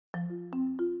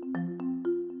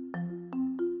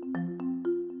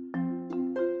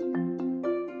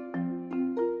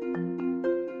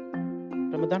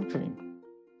Ramadan Kareem.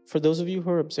 For those of you who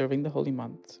are observing the holy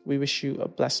month, we wish you a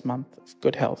blessed month of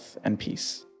good health and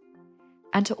peace.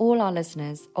 And to all our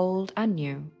listeners, old and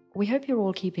new, we hope you're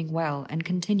all keeping well and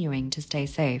continuing to stay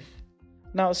safe.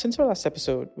 Now, since our last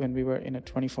episode, when we were in a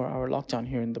 24-hour lockdown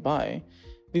here in Dubai,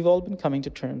 we've all been coming to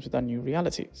terms with our new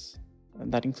realities.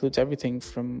 And that includes everything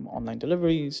from online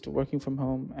deliveries to working from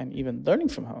home and even learning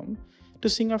from home to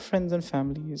seeing our friends and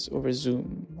families over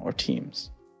Zoom or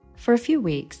Teams. For a few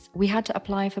weeks, we had to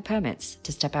apply for permits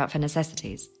to step out for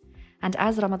necessities. And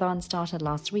as Ramadan started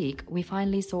last week, we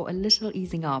finally saw a little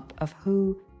easing up of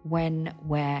who, when,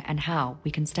 where, and how we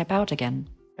can step out again.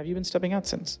 Have you been stepping out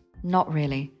since? Not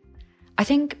really. I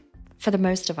think for the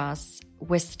most of us,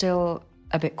 we're still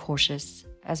a bit cautious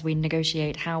as we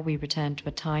negotiate how we return to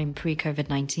a time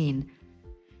pre-COVID-19.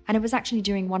 And it was actually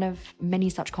during one of many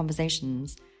such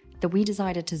conversations that we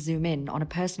decided to zoom in on a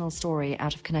personal story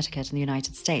out of Connecticut in the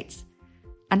United States.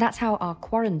 And that's how our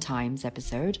Quarantimes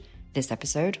episode, this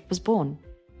episode, was born.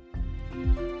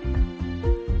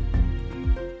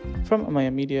 From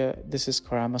Amaya Media, this is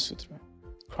Karama Sutra,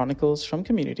 chronicles from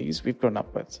communities we've grown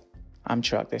up with. I'm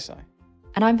Chirag Desai.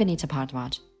 And I'm Vinita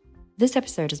Bhardwaj. This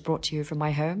episode is brought to you from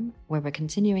my home, where we're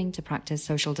continuing to practice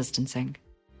social distancing.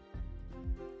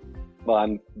 Well,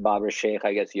 I'm Babar Sheikh.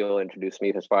 I guess you'll introduce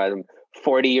me as far as I'm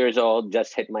 40 years old,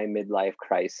 just hit my midlife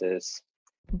crisis.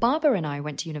 Babar and I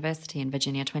went to university in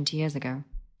Virginia 20 years ago.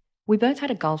 We both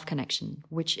had a Gulf connection,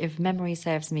 which, if memory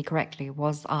serves me correctly,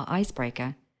 was our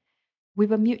icebreaker. We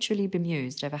were mutually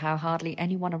bemused over how hardly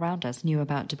anyone around us knew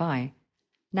about Dubai.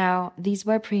 Now, these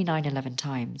were pre-9/11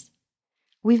 times.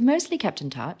 We've mostly kept in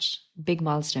touch, big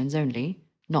milestones only,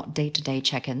 not day-to-day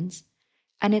check-ins,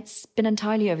 and it's been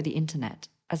entirely over the internet,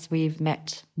 as we've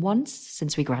met once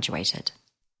since we graduated.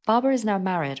 Babar is now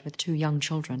married with 2 young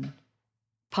children.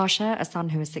 Pasha, a son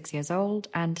who is 6 years old,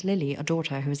 and Lily, a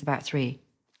daughter who is about 3.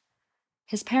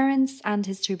 His parents and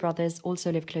his 2 brothers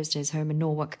also live close to his home in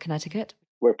Norwalk, Connecticut.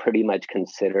 We're pretty much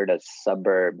considered a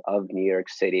suburb of New York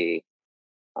City.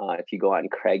 If you go on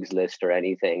Craigslist or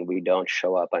anything, we don't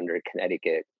show up under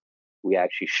Connecticut. We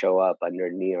actually show up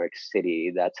under New York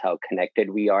City. That's how connected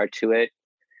we are to it.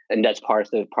 And that's part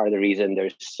of the reason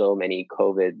there's so many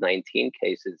COVID-19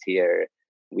 cases here.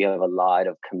 We have a lot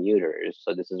of commuters.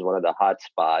 So this is one of the hot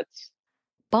spots.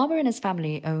 Babar and his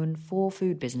family own 4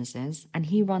 food businesses, and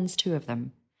he runs 2 of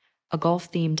them. A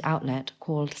golf-themed outlet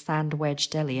called Sand Wedge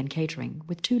Deli and Catering,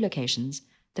 with 2 locations,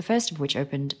 the first of which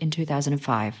opened in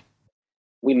 2005.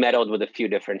 We meddled with a few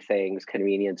different things: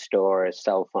 convenience store, a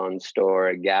cell phone store,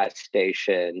 a gas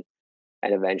station,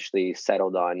 and eventually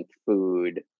settled on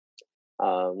food,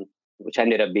 which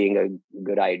ended up being a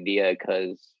good idea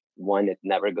because, one, it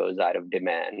never goes out of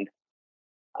demand.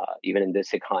 Even in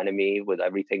this economy, with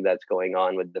everything that's going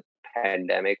on with the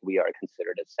pandemic, we are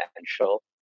considered essential,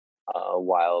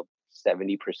 while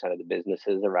 70% of the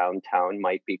businesses around town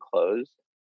might be closed.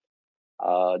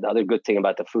 The other good thing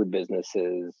about the food business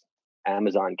is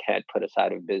Amazon can't put us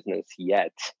out of business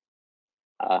yet.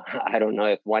 I don't know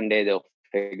if one day they'll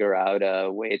figure out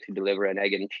a way to deliver an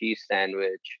egg and cheese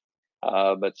sandwich,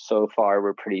 but so far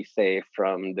we're pretty safe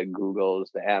from the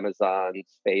Googles, the Amazons,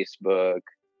 Facebook,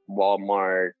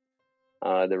 Walmart,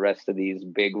 the rest of these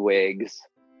big wigs.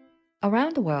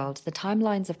 Around the world, the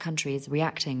timelines of countries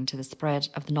reacting to the spread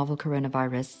of the novel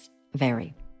coronavirus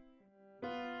vary.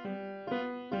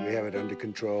 We have it under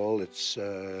control. It's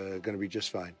going to be just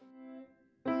fine.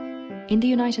 In the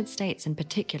United States in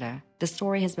particular, the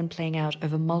story has been playing out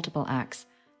over multiple acts,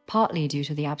 partly due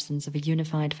to the absence of a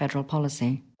unified federal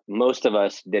policy. Most of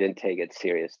us didn't take it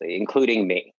seriously, including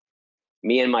me.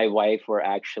 Me and my wife were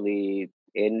actually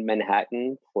in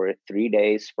Manhattan for 3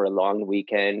 days for a long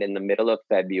weekend in the middle of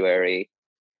February.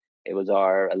 It was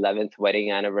our 11th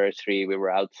wedding anniversary. We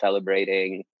were out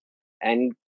celebrating,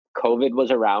 and COVID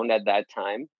was around at that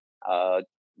time.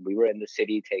 We were in the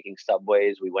city taking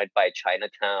subways. We went by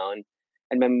Chinatown,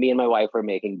 and me and my wife were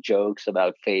making jokes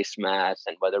about face masks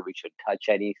and whether we should touch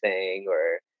anything,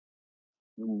 or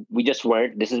we just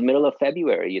weren't. This is middle of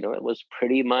February, it was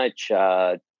pretty much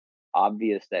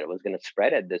obvious that it was going to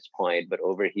spread at this point, but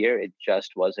over here it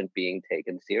just wasn't being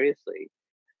taken seriously.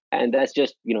 And that's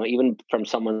just, even from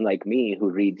someone like me who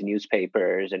reads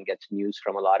newspapers and gets news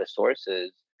from a lot of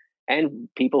sources, and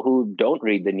people who don't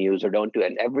read the news or don't do it,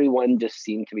 and everyone just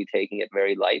seemed to be taking it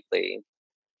very lightly.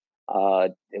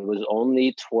 It was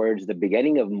only towards the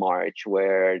beginning of March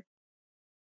where,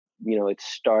 it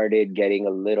started getting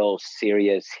a little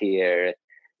serious here.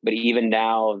 But even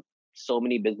now, so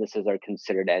many businesses are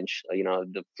considered,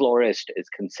 the florist is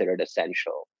considered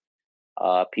essential.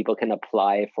 People can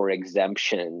apply for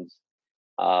exemptions.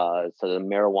 So the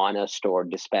marijuana store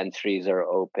dispensaries are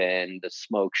open, the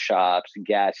smoke shops,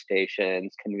 gas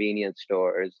stations, convenience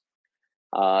stores.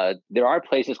 There are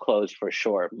places closed for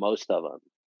sure, most of them.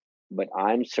 But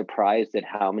I'm surprised at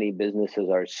how many businesses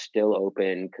are still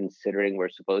open considering we're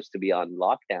supposed to be on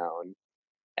lockdown.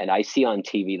 And I see on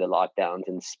TV the lockdowns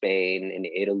in Spain, in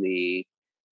Italy,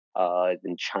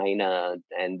 in China,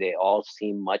 and they all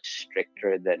seem much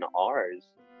stricter than ours.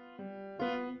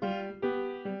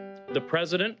 The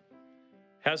president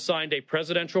has signed a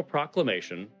presidential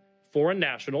proclamation. Foreign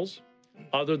nationals,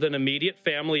 other than immediate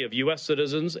family of U.S.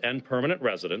 citizens and permanent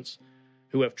residents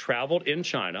who have traveled in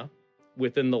China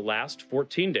within the last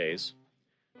 14 days,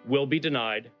 will be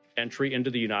denied entry into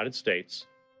the United States.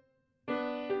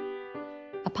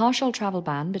 A partial travel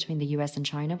ban between the US and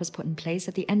China was put in place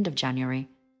at the end of January.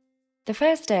 The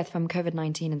first death from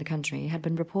COVID-19 in the country had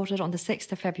been reported on the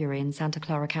 6th of February in Santa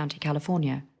Clara County,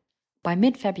 California. By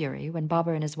mid-February, when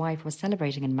Baba and his wife were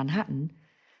celebrating in Manhattan,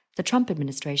 the Trump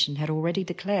administration had already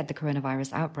declared the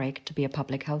coronavirus outbreak to be a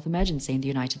public health emergency in the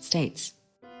United States.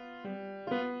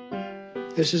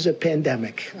 This is a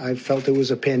pandemic. I felt it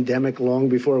was a pandemic long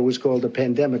before it was called a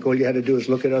pandemic. All you had to do is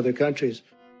look at other countries.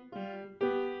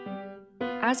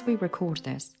 As we record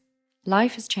this,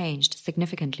 life has changed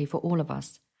significantly for all of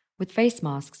us, with face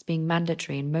masks being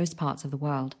mandatory in most parts of the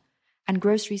world, and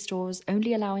grocery stores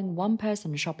only allowing one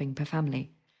person shopping per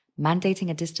family, mandating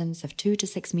a distance of 2 to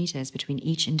 6 meters between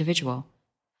each individual.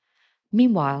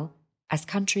 Meanwhile, as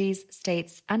countries,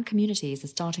 states, and communities are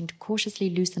starting to cautiously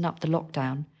loosen up the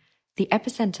lockdown, the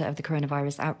epicenter of the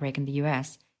coronavirus outbreak in the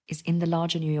US is in the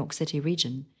larger New York City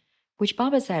region, which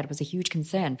Baba said was a huge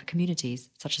concern for communities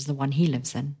such as the one he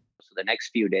lives in. So the next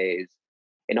few days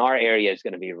in our area is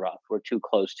going to be rough. We're too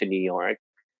close to New York.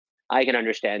 I can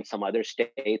understand some other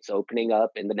states opening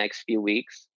up in the next few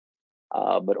weeks.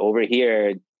 But over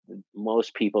here,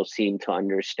 most people seem to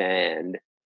understand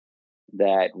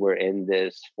that we're in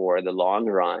this for the long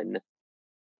run,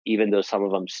 even though some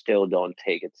of them still don't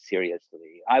take it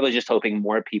seriously. I was just hoping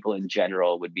more people in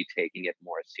general would be taking it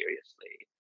more seriously.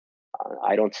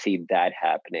 I don't see that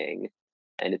happening.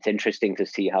 And it's interesting to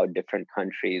see how different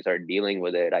countries are dealing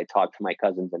with it. I talked to my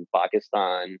cousins in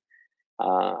Pakistan.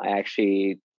 I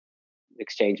actually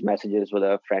exchanged messages with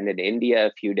a friend in India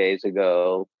a few days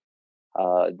ago.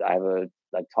 I've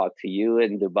talked to you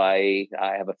in Dubai.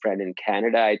 I have a friend in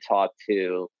Canada I talked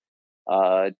to.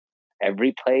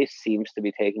 Every place seems to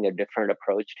be taking a different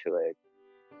approach to it.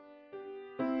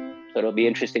 So it'll be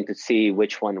interesting to see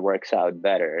which one works out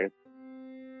better.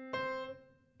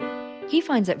 He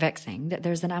finds it vexing that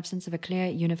there is an absence of a clear,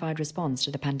 unified response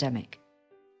to the pandemic.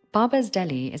 Baba's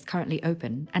Deli is currently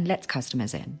open and lets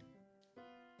customers in.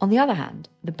 On the other hand,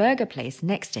 the burger place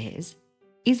next to his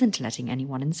isn't letting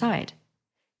anyone inside.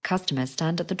 Customers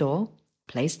stand at the door,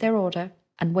 place their order,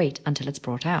 and wait until it's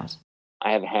brought out.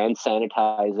 I have hand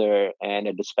sanitizer and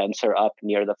a dispenser up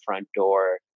near the front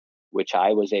door, which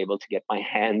I was able to get my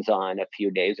hands on a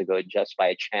few days ago just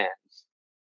by chance.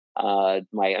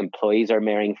 My employees are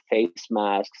wearing face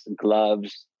masks,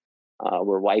 gloves.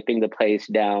 We're wiping the place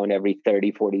down every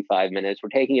 30, 45 minutes. We're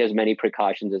taking as many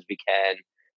precautions as we can.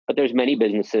 But there's many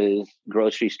businesses,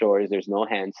 grocery stores, there's no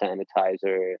hand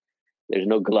sanitizer. There's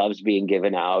no gloves being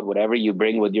given out. Whatever you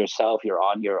bring with yourself, you're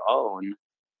on your own.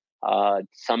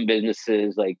 Some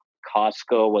businesses like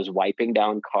Costco was wiping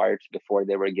down carts before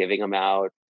they were giving them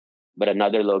out, but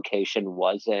another location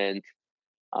wasn't.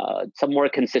 Some more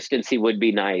consistency would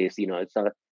be nice. You know, it's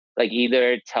not like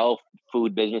either tell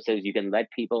food businesses you can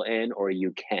let people in or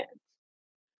you can't.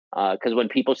 Because when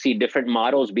people see different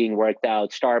models being worked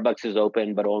out, Starbucks is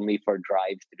open, but only for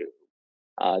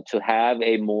drive-through. To have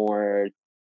a more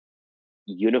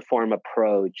uniform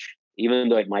approach, even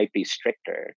though it might be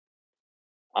stricter,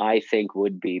 I think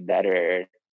would be better.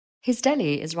 His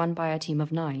deli is run by a team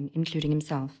of 9, including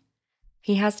himself.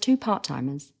 He has 2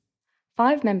 part-timers.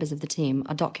 5 members of the team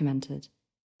are documented.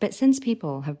 But since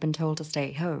people have been told to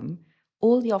stay home,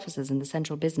 all the offices in the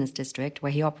central business district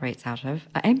where he operates out of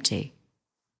are empty.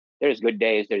 There's good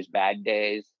days, there's bad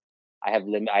days. I've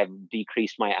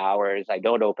decreased my hours. I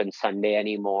don't open Sunday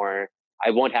anymore. I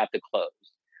won't have to close.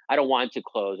 I don't want to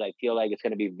close. I feel like it's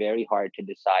going to be very hard to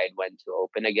decide when to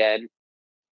open again.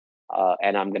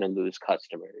 And I'm going to lose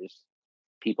customers.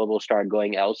 People will start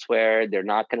going elsewhere. They're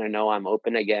not going to know I'm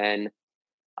open again.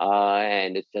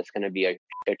 And it's just going to be a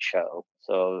shit show.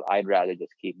 So I'd rather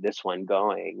just keep this one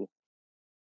going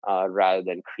rather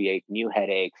than create new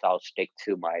headaches. I'll stick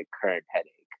to my current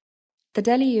headache. The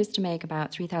deli used to make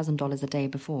about $3,000 a day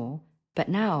before, but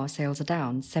now sales are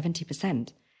down 70%,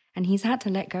 and he's had to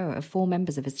let go of 4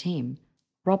 members of his team,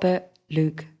 Robert,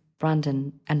 Luke,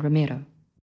 Brandon, and Ramiro.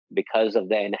 because of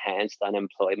the enhanced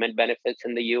unemployment benefits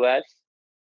in the US.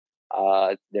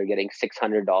 They're getting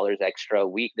 $600 extra a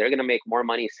week. They're going to make more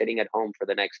money sitting at home for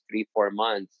the next 3-4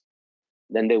 months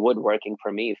than they would working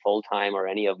for me full time or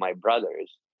any of my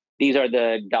brothers. These are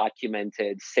the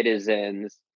documented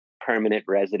citizens, permanent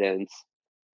residents.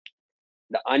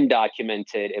 The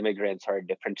undocumented immigrants are a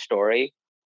different story.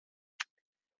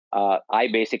 I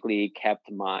basically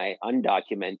kept my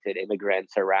undocumented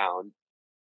immigrants around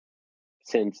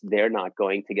since they're not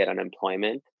going to get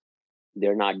unemployment.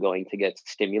 They're not going to get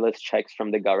stimulus checks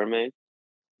from the government.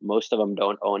 Most of them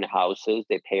don't own houses.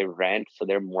 They pay rent. So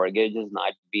their mortgage is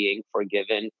not being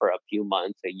forgiven for a few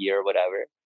months, a year, whatever.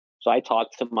 So I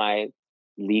talked to my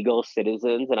legal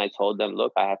citizens and I told them,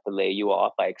 look, I have to lay you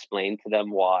off. I explained to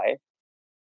them why.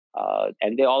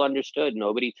 And they all understood.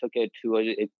 Nobody took it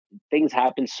to things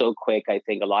happened so quick. I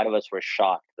think a lot of us were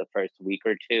shocked the first week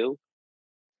or two.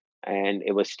 And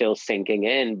it was still sinking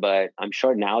in. But I'm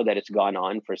sure now that it's gone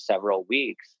on for several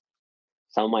weeks,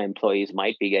 some of my employees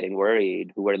might be getting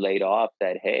worried who were laid off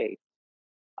that, hey,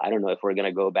 I don't know if we're going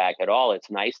to go back at all.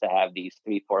 It's nice to have these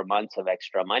 3-4 months of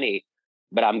extra money.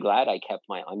 But I'm glad I kept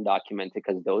my undocumented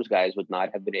because those guys would not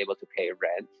have been able to pay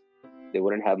rent. They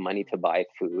wouldn't have money to buy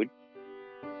food.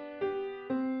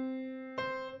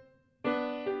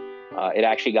 It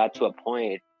actually got to a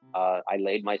point, I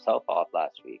laid myself off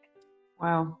last week.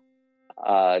 Wow.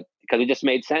 Because it just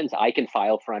made sense. I can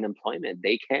file for unemployment.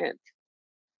 They can't.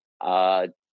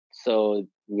 So,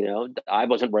 I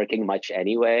wasn't working much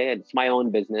anyway. It's my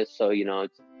own business. So,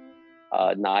 it's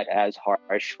not as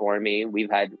harsh for me.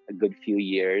 We've had a good few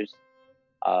years.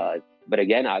 But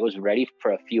again, I was ready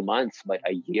for a few months, but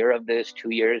a year of this,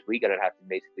 2 years, we're going to have to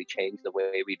basically change the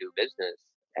way we do business.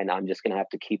 And I'm just going to have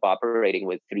to keep operating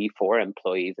with 3-4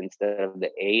 employees instead of the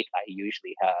 8 I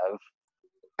usually have.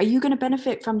 Are you going to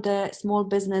benefit from the small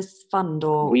business fund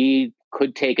or? We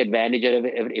could take advantage of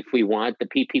it if we want. The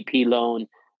PPP loan,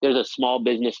 there's a small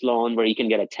business loan where you can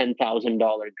get a $10,000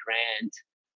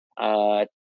 grant.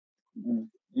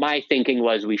 My thinking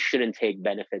was we shouldn't take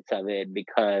benefits of it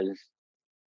because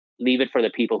leave it for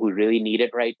the people who really need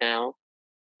it right now.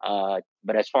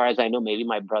 But as far as I know, maybe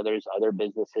my brother's other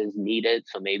businesses need it.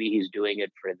 So maybe he's doing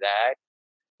it for that.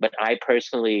 But I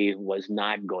personally was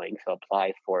not going to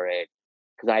apply for it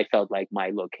because I felt like my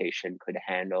location could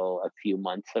handle a few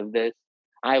months of this.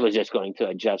 I was just going to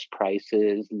adjust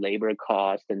prices, labor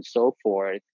costs, and so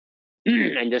forth,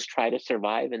 and just try to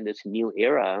survive in this new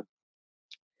era.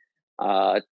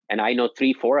 And I know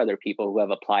 3-4 other people who have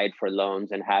applied for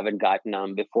loans and haven't gotten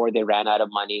them before they ran out of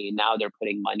money. Now they're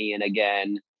putting money in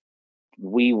again.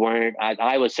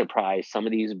 I was surprised. Some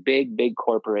of these big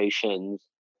corporations,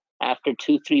 after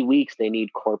 2-3 weeks, they need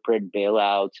corporate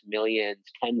bailouts, millions,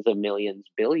 tens of millions,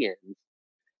 billions.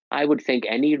 I would think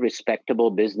any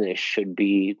respectable business should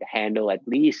be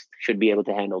able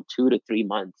to handle 2 to 3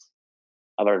 months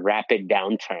of a rapid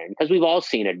downturn, because we've all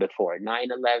seen it before.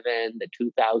 9/11, the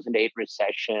 2008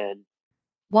 recession.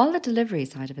 While the delivery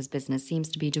side of his business seems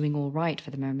to be doing all right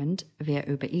for the moment via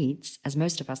Uber Eats, as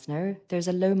most of us know, there's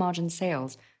a low margin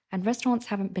sales, and restaurants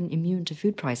haven't been immune to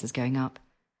food prices going up.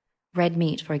 Red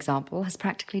meat, for example, has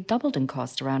practically doubled in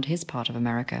cost around his part of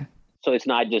America. So it's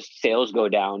not just sales go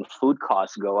down, food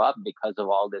costs go up because of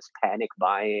all this panic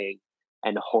buying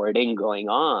and hoarding going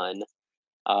on.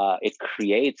 It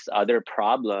creates other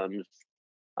problems.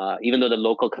 Even though the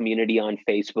local community on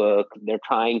Facebook, they're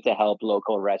trying to help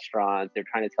local restaurants. They're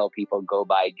trying to tell people go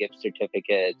buy gift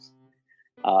certificates.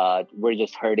 We're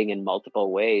just hurting in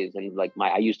multiple ways. And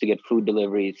I used to get food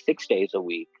deliveries 6 days a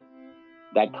week.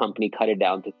 That company cut it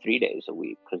down to 3 days a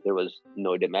week because there was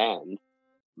no demand.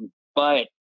 But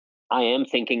I am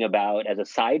thinking about, as a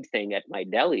side thing at my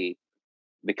deli,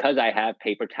 because I have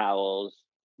paper towels,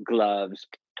 gloves,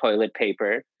 toilet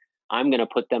paper, I'm going to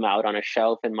put them out on a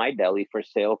shelf in my deli for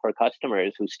sale for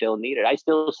customers who still need it. I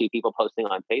still see people posting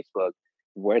on Facebook,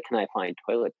 where can I find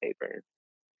toilet paper?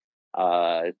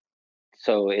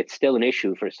 So it's still an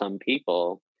issue for some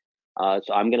people.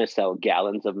 So I'm going to sell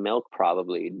gallons of milk,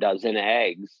 probably a dozen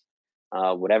eggs,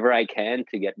 whatever I can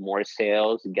to get more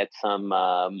sales, get some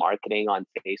marketing on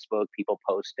Facebook. People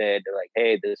posted, they're like,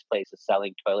 hey, this place is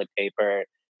selling toilet paper,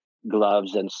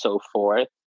 gloves, and so forth.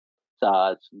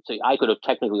 So I could have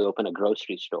technically opened a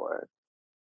grocery store.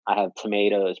 I have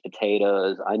tomatoes,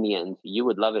 potatoes, onions. You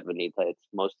would love it, Vinita. It's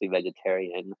mostly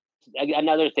vegetarian.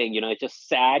 Another thing, it's just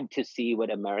sad to see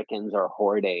what Americans are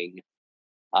hoarding.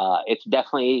 It's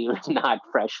definitely not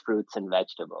fresh fruits and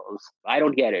vegetables. I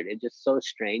don't get it. It's just so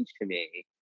strange to me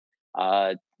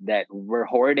that we're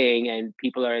hoarding, and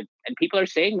people are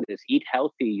saying this: eat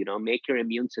healthy, make your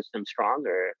immune system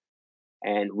stronger.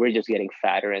 and we're just getting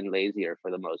fatter and lazier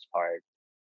for the most part.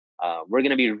 We're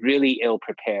going to be really ill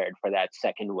prepared for that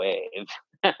second wave.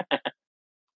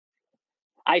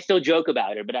 I still joke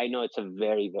about it, but I know it's a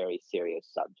very, very serious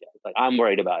subject. Like, I'm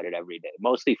worried about it every day,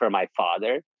 mostly for my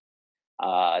father.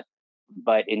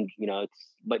 But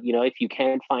if you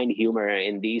can't find humor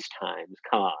in these times,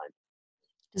 come on.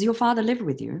 Does your father live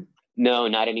with you? No,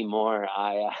 not anymore.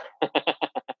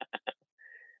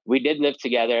 We did live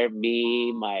together,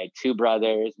 me, my two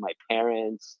brothers, my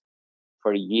parents,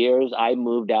 for years. I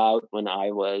moved out when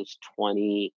I was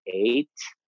 28,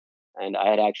 and I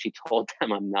had actually told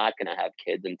them I'm not going to have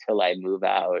kids until I move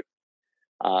out.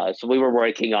 So we were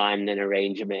working on an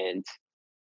arrangement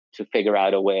to figure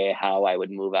out a way how I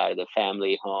would move out of the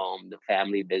family home, the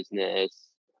family business,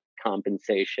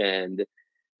 compensation,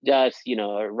 just,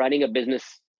 running a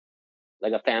business,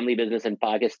 like a family business in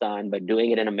Pakistan, but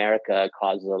doing it in America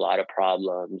causes a lot of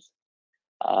problems.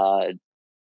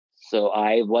 So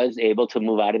I was able to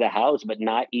move out of the house, but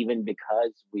not even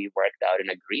because we worked out an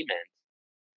agreement.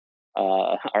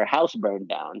 Our house burned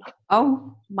down.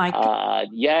 Oh my God.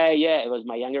 Yeah. It was,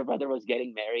 my younger brother was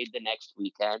getting married the next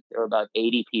weekend. There were about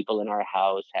 80 people in our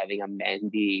house having a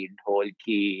mehndi,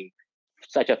 dholki,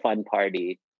 such a fun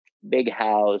party. Big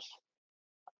house,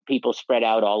 people spread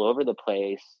out all over the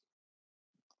place.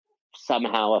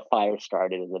 Somehow a fire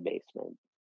started in the basement.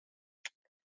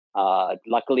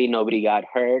 Luckily, nobody got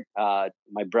hurt.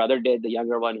 My brother did, the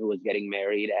younger one who was getting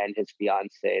married, and his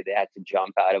fiance. They had to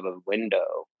jump out of a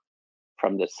window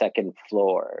from the second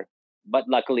floor. But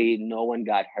luckily, no one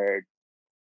got hurt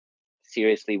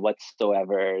seriously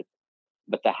whatsoever.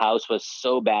 But the house was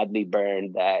so badly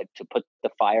burned that to put the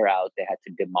fire out, they had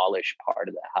to demolish part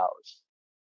of the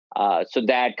house. So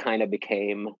that kind of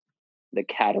became the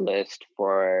catalyst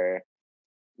for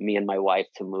me and my wife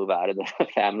to move out of the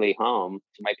family home.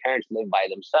 So my parents lived by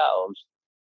themselves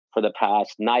for the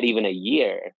past not even a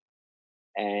year.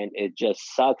 And it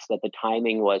just sucks that the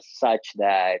timing was such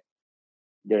that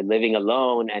they're living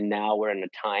alone, and now we're in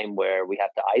a time where we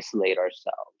have to isolate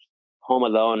ourselves. Home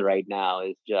alone right now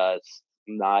is just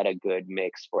not a good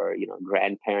mix for,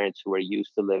 grandparents who are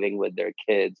used to living with their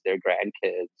kids, their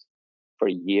grandkids for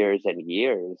years and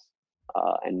years.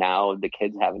 And now the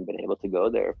kids haven't been able to go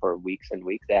there for weeks and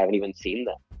weeks. They haven't even seen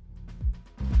them.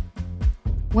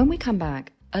 When we come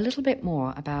back, a little bit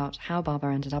more about how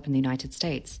Babar ended up in the United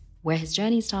States, where his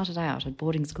journey started out at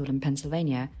boarding school in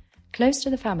Pennsylvania, close to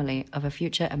the family of a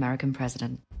future American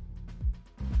president.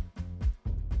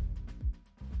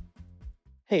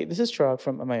 Hey, this is Chirag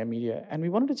from Amaya Media, and we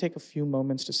wanted to take a few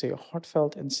moments to say a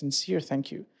heartfelt and sincere thank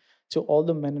you to all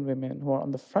the men and women who are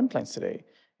on the front lines today,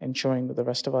 ensuring that the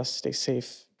rest of us stay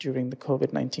safe during the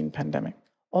COVID-19 pandemic.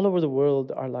 All over the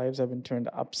world, our lives have been turned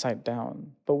upside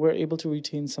down, but we're able to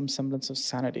retain some semblance of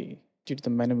sanity due to the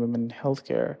men and women in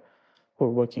healthcare who are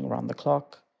working around the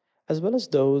clock, as well as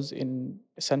those in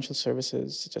essential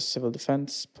services such as civil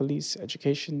defense, police,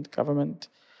 education, government,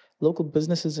 local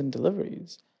businesses and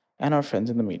deliveries, and our friends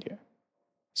in the media.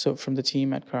 So from the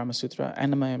team at Karama Sutra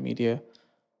and Amaya Media,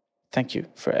 thank you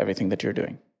for everything that you're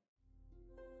doing.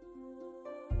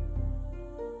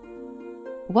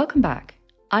 Welcome back.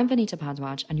 I'm Vanita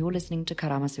Bhardwaj, and you're listening to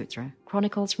Karama Sutra,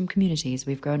 chronicles from communities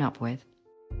we've grown up with.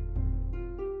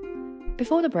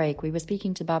 Before the break, we were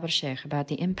speaking to Babar Sheikh about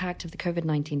the impact of the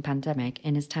COVID-19 pandemic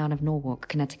in his town of Norwalk,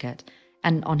 Connecticut,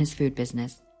 and on his food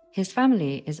business. His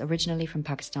family is originally from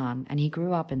Pakistan, and he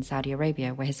grew up in Saudi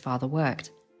Arabia, where his father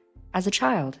worked. As a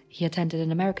child, he attended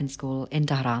an American school in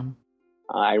Tehran.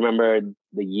 I remember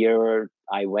the year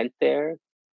I went there,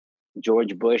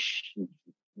 George Bush,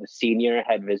 the senior,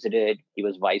 had visited. He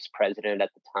was vice president at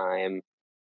the time.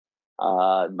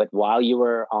 But while you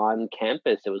were on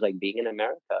campus, it was like being in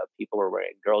America.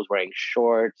 Girls wearing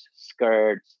shorts,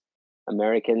 skirts,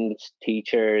 American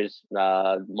teachers,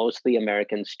 mostly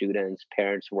American students.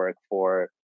 Parents work for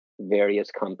various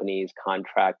companies,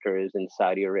 contractors in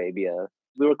Saudi Arabia.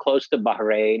 We were close to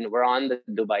Bahrain. We're on the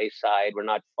Dubai side. We're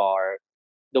not far.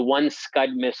 The one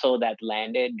Scud missile that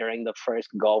landed during the first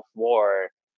Gulf War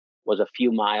was a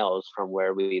few miles from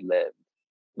where we lived.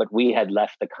 But we had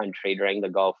left the country during the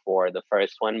Gulf War. The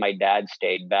first one, my dad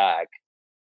stayed back.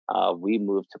 We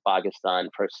moved to Pakistan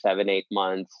for 7-8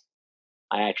 months.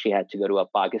 I actually had to go to a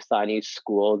Pakistani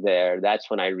school there. That's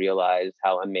when I realized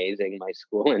how amazing my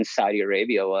school in Saudi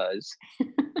Arabia was.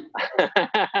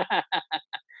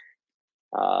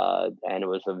 And it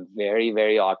was a very,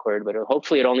 very awkward, but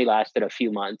hopefully it only lasted a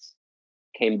few months.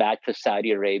 Came back to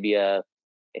Saudi Arabia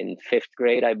in 5th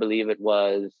grade, I believe it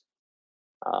was,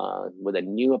 with a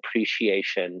new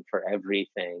appreciation for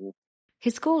everything.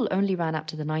 His school only ran up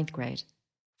to the 9th grade.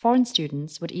 Foreign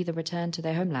students would either return to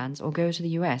their homelands or go to the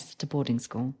US to boarding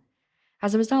school.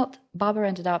 As a result, Barber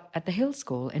ended up at the Hill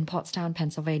School in Pottstown,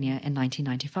 Pennsylvania in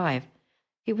 1995.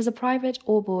 It was a private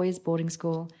all-boys boarding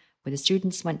school where the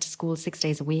students went to school 6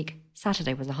 days a week,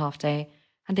 Saturday was a half day,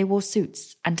 and they wore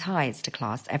suits and ties to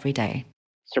class every day.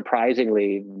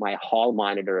 Surprisingly, my hall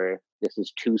monitor, this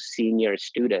is 2 senior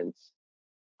students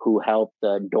who helped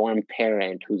the dorm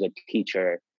parent, who's a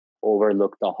teacher,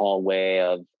 overlook the hallway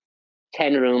of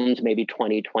 10 rooms, maybe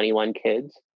 20, 21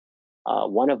 kids.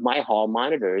 One of my hall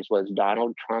monitors was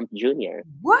Donald Trump Jr.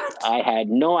 What? I had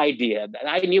no idea.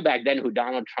 I knew back then who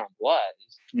Donald Trump was.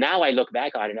 Now I look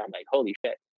back on it, I'm like, holy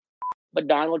shit. But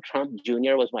Donald Trump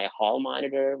Jr. was my hall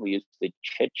monitor. We used to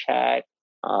chit chat.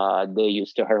 They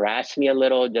used to harass me a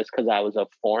little just because I was a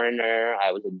foreigner,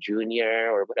 I was a junior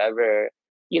or whatever.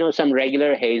 Some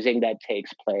regular hazing that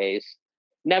takes place.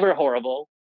 Never horrible,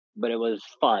 but it was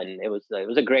fun. It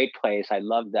was a great place. I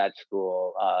loved that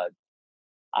school.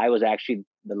 I was actually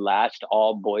the last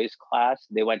all boys class.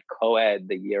 They went co-ed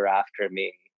the year after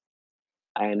me.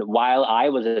 And while I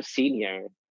was a senior,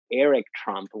 Eric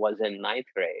Trump was in 9th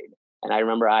grade. And I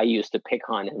remember I used to pick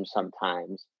on him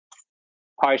sometimes,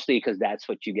 partially because that's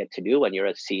what you get to do when you're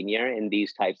a senior in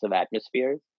these types of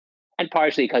atmospheres. And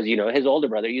partially because, his older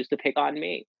brother used to pick on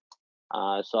me.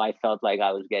 So I felt like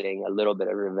I was getting a little bit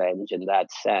of revenge in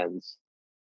that sense.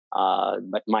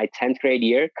 But my 10th grade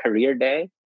year, career day,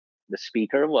 the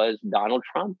speaker was Donald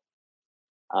Trump.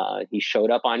 He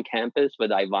showed up on campus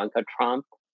with Ivanka Trump,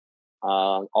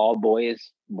 all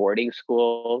boys boarding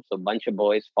school, so a bunch of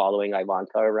boys following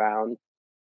Ivanka around.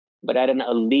 But at an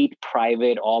elite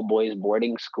private all boys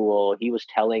boarding school, he was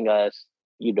telling us,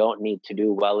 you don't need to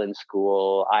do well in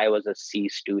school. I was a C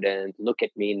student. Look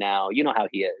at me now. You know how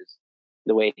he is,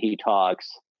 the way he talks.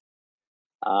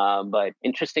 But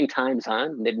interesting times, huh?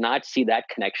 Did not see that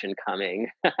connection coming.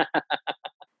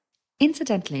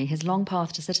 Incidentally, his long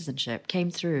path to citizenship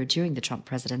came through during the Trump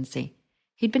presidency.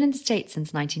 He'd been in the States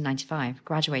since 1995,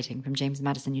 graduating from James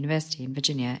Madison University in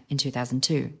Virginia in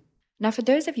 2002. Now, for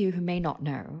those of you who may not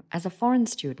know, as a foreign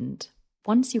student,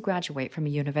 once you graduate from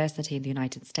a university in the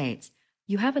United States,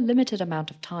 you have a limited amount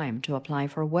of time to apply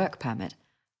for a work permit,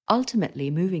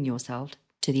 ultimately moving yourself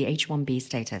to the H-1B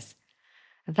status.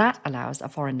 That allows a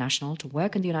foreign national to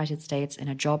work in the United States in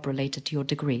a job related to your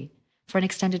degree for an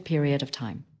extended period of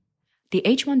time. The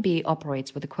H-1B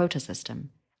operates with a quota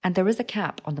system, and there is a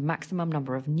cap on the maximum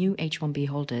number of new H-1B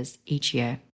holders each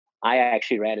year. I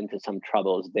actually ran into some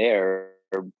troubles there.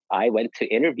 I went to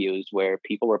interviews where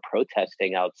people were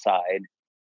protesting outside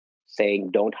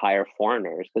saying, don't hire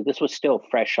foreigners, because this was still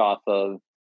fresh off of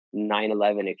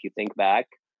 9/11, if you think back.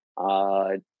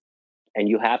 And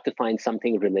you have to find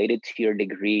something related to your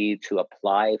degree to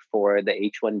apply for the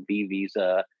H-1B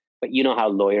visa. But you know how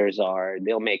lawyers are.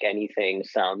 They'll make anything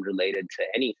sound related to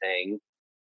anything.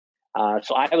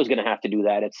 So I was going to have to do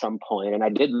that at some point. And I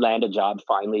did land a job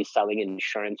finally selling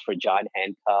insurance for John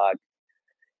Hancock.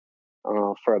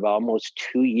 For about almost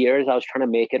 2 years, I was trying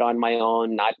to make it on my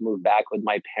own, not move back with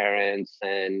my parents.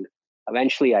 And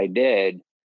eventually I did.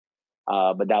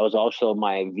 But that was also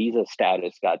my visa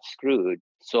status got screwed.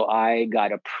 So I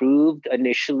got approved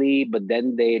initially, but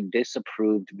then they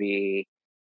disapproved me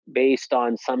based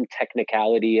on some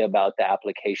technicality about the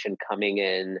application coming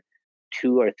in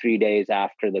 2 or 3 days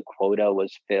after the quota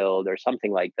was filled or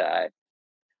something like that.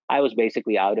 I was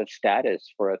basically out of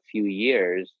status for a few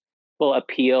years. Well,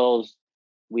 appeals,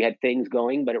 we had things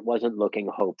going, but it wasn't looking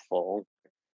hopeful.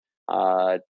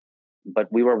 But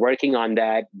we were working on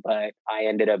that, but I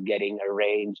ended up getting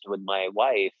arranged with my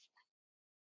wife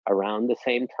around the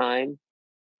same time.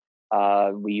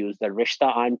 We used the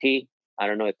Rishta Auntie. I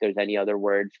don't know if there's any other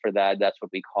words for that. That's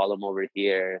what we call them over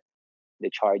here. They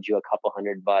charge you a couple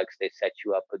 $100. They set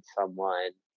you up with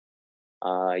someone.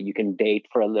 You can date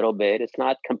for a little bit. It's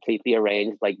not completely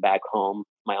arranged like back home.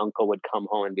 My uncle would come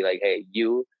home and be like, hey,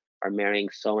 you are marrying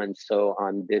so-and-so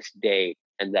on this date,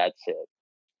 and that's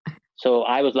it. So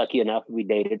I was lucky enough. We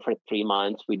dated for 3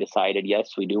 months. We decided,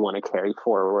 yes, we do want to carry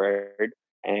forward.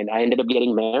 And I ended up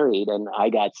getting married, and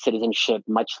I got citizenship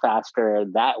much faster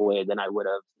that way than I would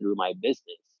have through my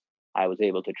business. I was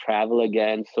able to travel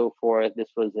again, so forth. This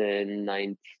was in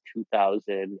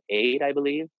 2008, I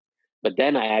believe. But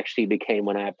then I actually became,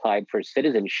 when I applied for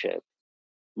citizenship,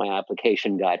 my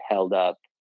application got held up.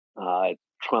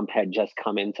 Trump had just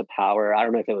come into power. I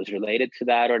don't know if it was related to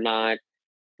that or not,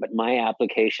 but my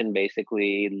application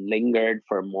basically lingered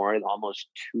for almost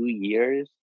 2 years.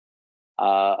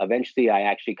 Eventually, I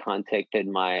actually contacted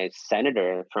my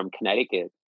senator from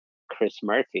Connecticut, Chris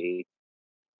Murphy,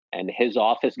 and his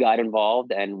office got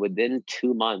involved. And within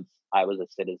 2 months, I was a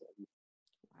citizen.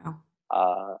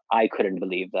 I couldn't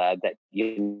believe that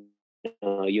you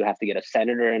have to get a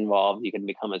senator involved, you can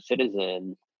become a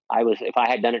citizen. If I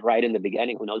had done it right in the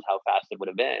beginning, who knows how fast it would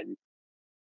have been.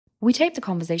 We taped the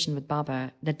conversation with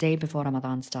Baba the day before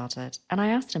Ramadan started, and I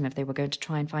asked him if they were going to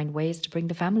try and find ways to bring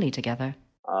the family together.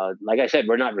 Like I said,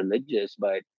 we're not religious,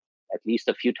 but at least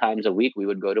a few times a week, we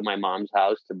would go to my mom's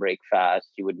house to break fast.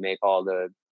 She would make all the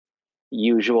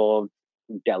usual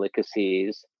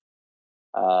delicacies.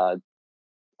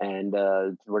 And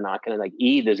we're not going to, like,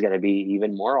 Eid is going to be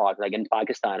even more odd. Like in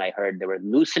Pakistan, I heard there were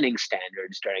loosening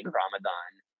standards during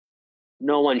Ramadan.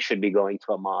 No one should be going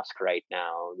to a mosque right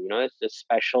now. It's just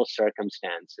special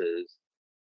circumstances.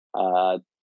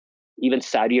 Even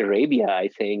Saudi Arabia, I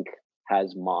think,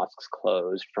 has mosques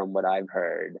closed from what I've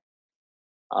heard.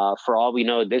 For all we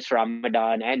know, this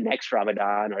Ramadan and next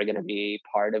Ramadan are going to be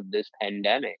part of this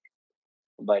pandemic.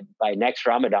 But by next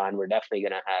Ramadan, we're definitely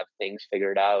going to have things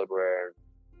figured out where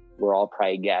we're all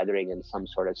probably gathering in some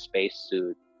sort of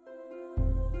spacesuit.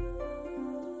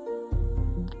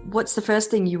 What's the first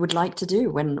thing you would like to do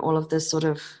when all of this sort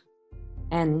of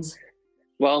ends?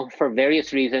 Well, for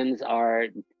various reasons, our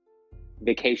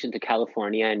vacation to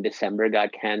California in December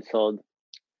got canceled.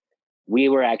 We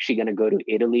were actually going to go to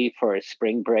Italy for a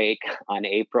spring break on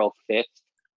April 5th.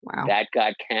 Wow. That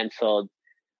got canceled.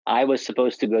 I was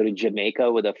supposed to go to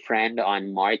Jamaica with a friend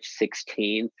on March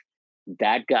 16th.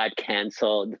 That got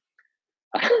canceled.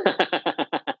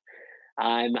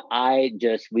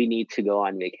 We need to go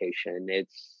on vacation.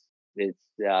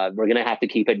 We're going to have to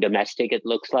keep it domestic, it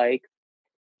looks like.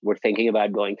 We're thinking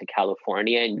about going to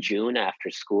California in June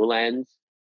after school ends.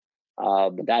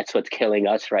 But that's what's killing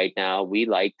us right now. We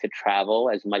like to travel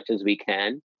as much as we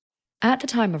can. At the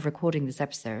time of recording this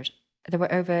episode, there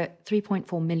were over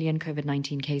 3.4 million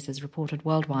COVID-19 cases reported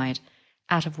worldwide,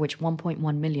 out of which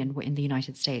 1.1 million were in the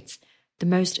United States, the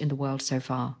most in the world so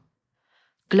far.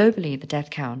 Globally, the death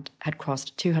count had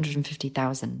crossed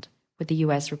 250,000, with the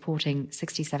US reporting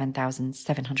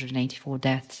 67,784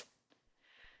 deaths.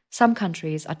 Some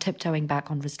countries are tiptoeing back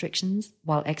on restrictions,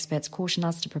 while experts caution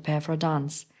us to prepare for a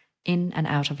dance in and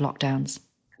out of lockdowns.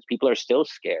 People are still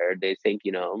scared. They think,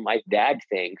 my dad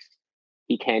thinks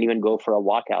he can't even go for a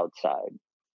walk outside.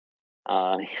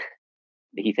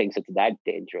 He thinks it's that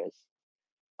dangerous.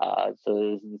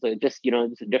 So just,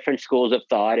 different schools of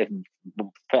thought. If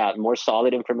more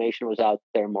solid information was out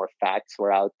there, more facts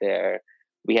were out there.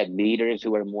 We had leaders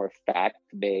who were more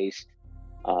fact-based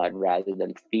rather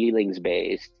than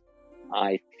feelings-based.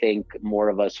 I think more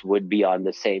of us would be on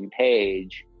the same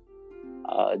page,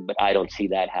 but I don't see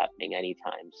that happening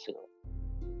anytime soon.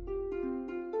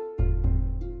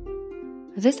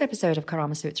 This episode of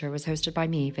Karama Sutra was hosted by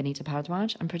me, Vinita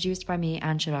Bharadwaj, and produced by me,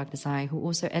 Anne Chirag Desai, who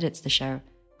also edits the show,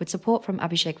 with support from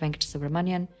Abhishek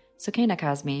Venkatesubramanian, Sukaina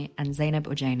Kazmi, and Zainab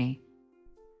Ujjaini.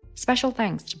 Special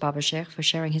thanks to Baba Sheikh for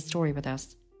sharing his story with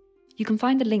us. You can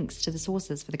find the links to the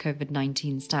sources for the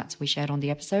COVID-19 stats we shared on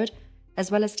the episode,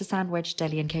 as well as to Sandwich,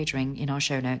 Deli and Catering in our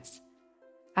show notes.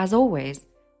 As always,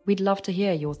 we'd love to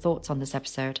hear your thoughts on this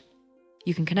episode.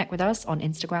 You can connect with us on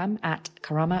Instagram at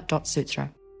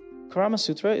karama.sutra. Karama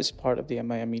Sutra is part of the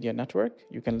MIM Media Network.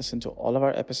 You can listen to all of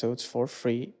our episodes for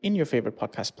free in your favorite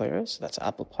podcast players. That's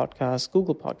Apple Podcasts,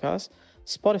 Google Podcasts,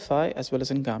 Spotify, as well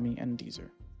as in Gami and Deezer.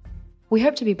 We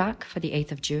hope to be back for the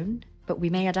 8th of June, but we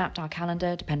may adapt our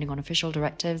calendar depending on official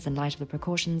directives in light of the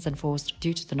precautions enforced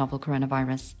due to the novel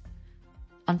coronavirus.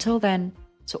 Until then,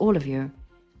 to all of you,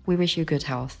 we wish you good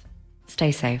health.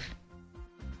 Stay safe.